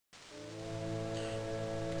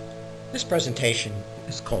This presentation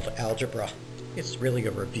is called Algebra. It's really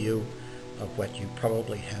a review of what you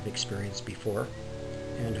probably have experienced before,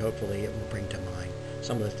 and hopefully it will bring to mind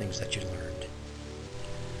some of the things that you learned.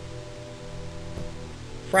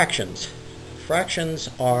 Fractions. Fractions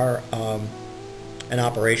are an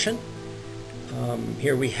operation.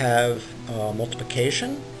 Here we have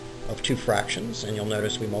multiplication of two fractions, and you'll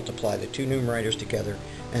notice we multiply the two numerators together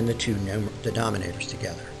and the two denominators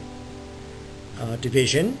together.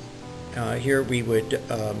 Division. Here we would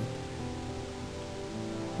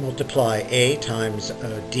multiply A times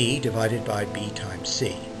D divided by B times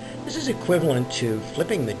C. This is equivalent to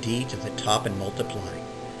flipping the D to the top and multiplying.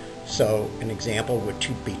 So an example would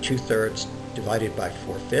be 2/3 divided by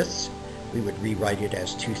 4/5. We would rewrite it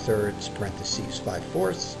as 2/3 parentheses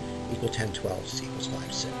 5/4 equal 10/12 equals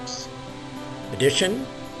 5/6. Addition,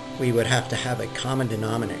 we would have to have a common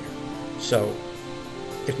denominator. So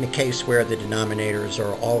if in the case where the denominators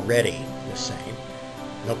are already the same,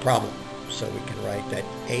 no problem. So we can write that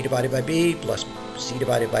A divided by B plus C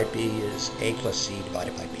divided by B is A plus C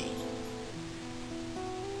divided by B.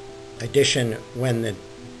 Addition, when the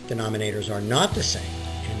denominators are not the same,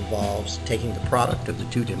 involves taking the product of the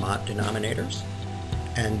two denominators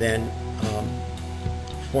and then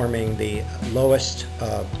forming the lowest,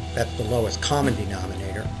 that's the lowest common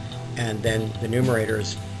denominator, and then the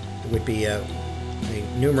numerators would be the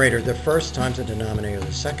numerator the first times the denominator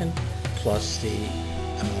the second, plus the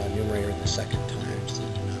numerator of the second times the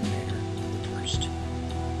denominator of the first.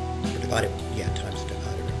 Or divided,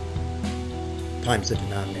 times the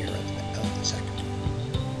denominator of the second.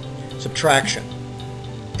 Subtraction.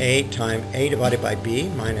 A divided by B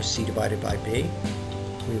minus C divided by B.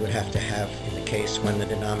 We would have to have, in the case when the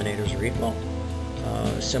denominators are equal,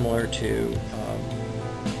 similar to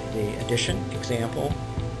the addition example,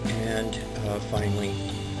 and finally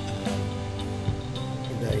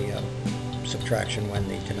the subtraction when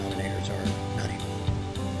the denominators are not equal.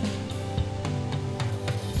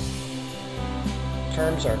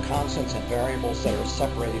 Terms are constants and variables that are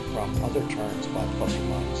separated from other terms by plus or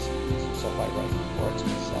minus signs. So if I write 4x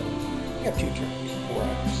plus 7, we have two terms,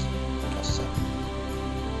 4x plus 7.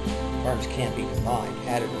 Terms can be combined,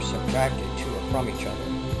 added or subtracted to or from each other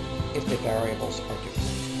if the variables are different.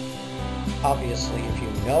 Obviously, if you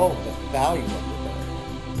know the value of the variable,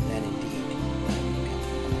 then indeed you can combine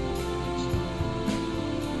these.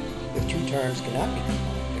 If two terms cannot be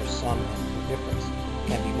combined, their sum and their difference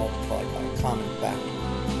can be multiplied by a common factor.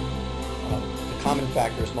 The common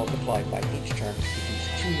factor is multiplied by each term to produce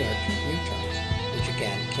two new terms, which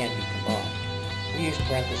again can't be combined. We use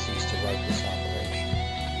parentheses to write this operation.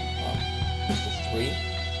 This is 3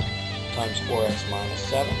 times 4x minus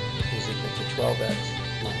 7 is equal to 12x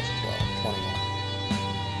minus 12, 21.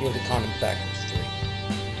 Here the common factor is 3.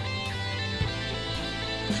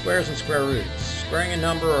 Squares and square roots. Squaring a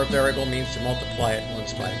number or a variable means to multiply it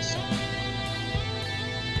once by itself.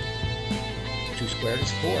 2 squared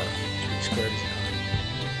is 4. 3 squared is 9.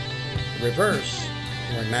 The reverse,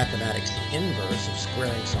 or in mathematics the inverse of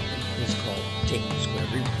squaring something, is called taking the square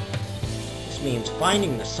root. This means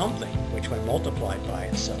finding the something which when multiplied by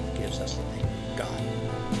itself gives us the thing we've got.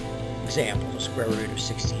 Example, the square root of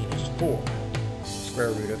 16 is 4. The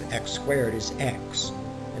square root of x squared is x.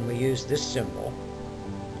 And we use this symbol,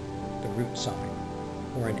 the root sign,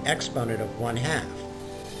 or an exponent of 1/2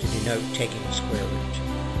 to denote taking the square root.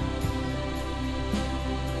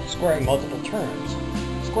 Squaring multiple terms.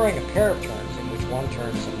 Squaring a pair of terms in which one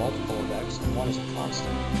term is a multiple of x and one is a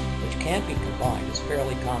constant, which can't be combined, is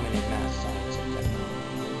fairly common in math, science, and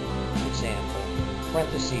technology. Example,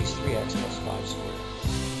 parentheses 3x plus 5 squared.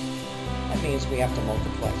 That means we have to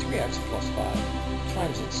multiply 3x plus 5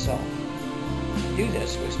 times itself. To do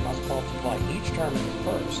this, we must multiply each term of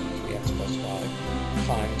the first, 3x plus 5,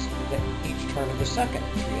 times each term of the second,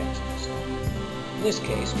 3x plus 5. In this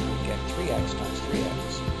case, we would get 3x times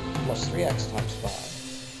 3x plus 3x times 5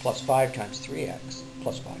 plus 5 times 3x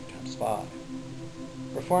plus 5 times 5.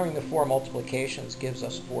 Performing the 4 multiplications gives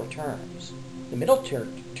us 4 terms. The middle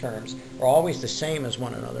terms are always the same as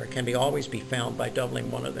one another, can always be found by doubling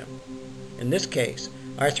one of them. In this case,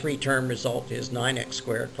 our 3-term result is 9x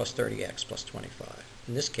squared plus 30x plus 25.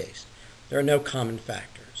 In this case, there are no common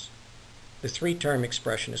factors. The 3-term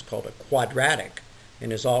expression is called a quadratic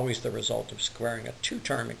and is always the result of squaring a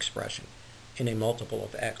 2-term expression in a multiple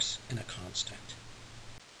of x and a constant.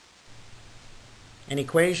 An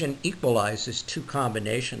equation equalizes two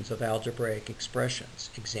combinations of algebraic expressions.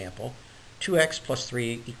 Example, 2x plus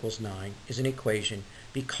 3 equals 9 is an equation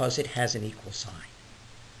because it has an equal sign.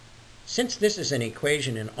 Since this is an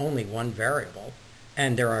equation in only one variable,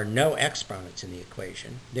 and there are no exponents in the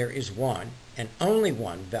equation, there is one and only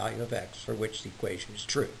one value of x for which the equation is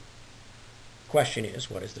true. The question is,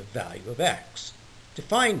 what is the value of x? To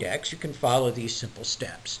find x, you can follow these simple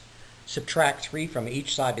steps. Subtract 3 from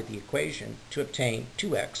each side of the equation to obtain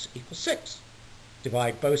 2x equals 6.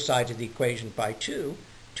 Divide both sides of the equation by 2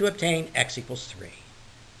 to obtain x equals 3.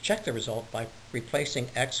 Check the result by replacing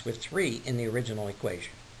x with 3 in the original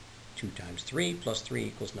equation. 2 times 3 plus 3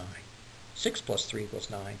 equals 9. 6 plus 3 equals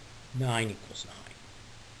 9. 9 equals 9.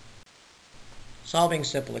 Solving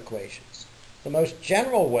simple equations. The most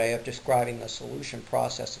general way of describing the solution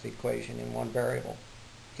process of equation in one variable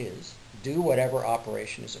is do whatever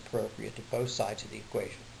operation is appropriate to both sides of the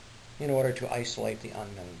equation in order to isolate the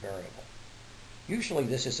unknown variable. Usually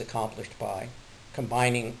this is accomplished by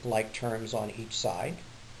combining like terms on each side,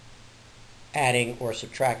 adding or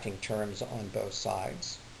subtracting terms on both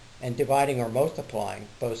sides, and dividing or multiplying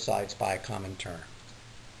both sides by a common term.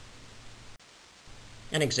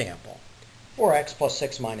 An example: 4x plus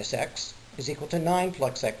 6 minus x is equal to 9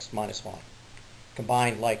 plus x minus 1.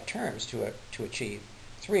 Combine like terms to achieve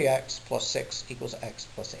 3x plus 6 equals x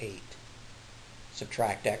plus 8.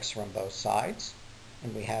 Subtract x from both sides,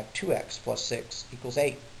 and we have 2x plus 6 equals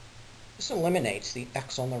 8. This eliminates the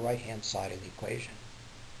x on the right-hand side of the equation.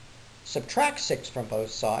 Subtract 6 from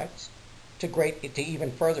both sides to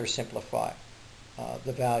even further simplify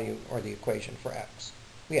the value or the equation for x.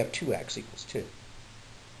 We have 2x equals 2.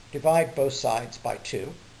 Divide both sides by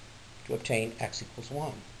 2 to obtain x equals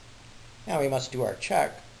 1. Now we must do our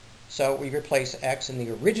check, so we replace x in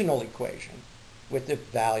the original equation with the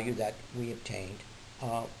value that we obtained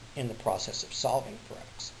in the process of solving for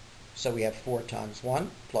x. So we have 4 times 1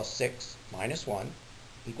 plus 6 minus 1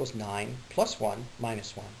 equals 9 plus 1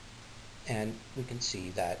 minus 1. And we can see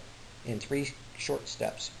that in 3 short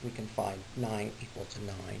steps we can find 9 equal to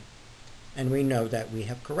 9. And we know that we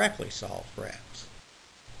have correctly solved for x.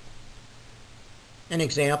 An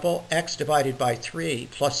example: x divided by 3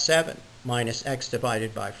 plus 7 minus x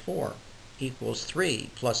divided by 4 equals 3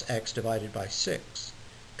 plus x divided by 6.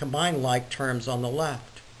 Combine like terms on the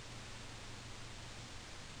left.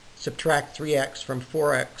 Subtract 3x from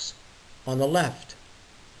 4x on the left,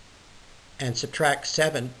 and subtract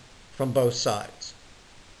 7 from both sides.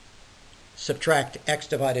 Subtract x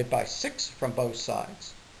divided by 6 from both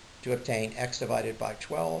sides to obtain x divided by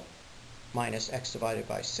 12 minus x divided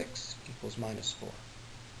by 6 equals minus 4.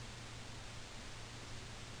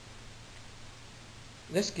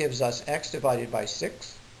 This gives us x divided by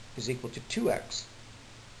 6 is equal to 2x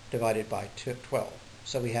divided by 12.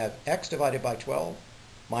 So we have x divided by 12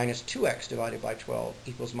 minus 2x divided by 12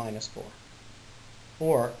 equals minus 4.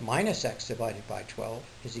 Or minus x divided by 12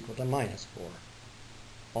 is equal to minus 4.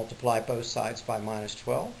 Multiply both sides by minus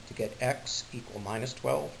 12 to get x equal minus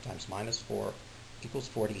 12 times minus 4 equals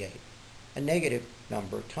 48. A negative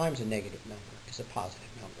number times a negative number is a positive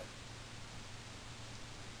number.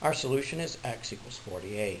 Our solution is x equals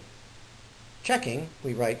 48. Checking,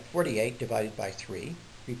 we write 48 divided by 3,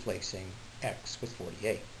 replacing x with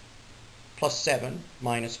 48. Plus 7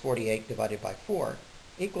 minus 48 divided by 4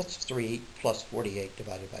 equals 3 plus 48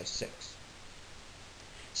 divided by 6.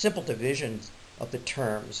 Simple division of the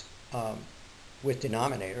terms with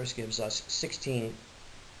denominators gives us 16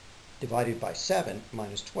 divided by 7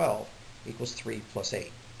 minus 12 equals 3 plus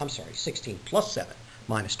 8. 16 plus 7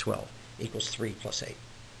 minus 12 equals 3 plus 8.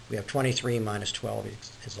 We have 23 minus 12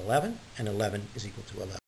 is 11, and 11 is equal to 11.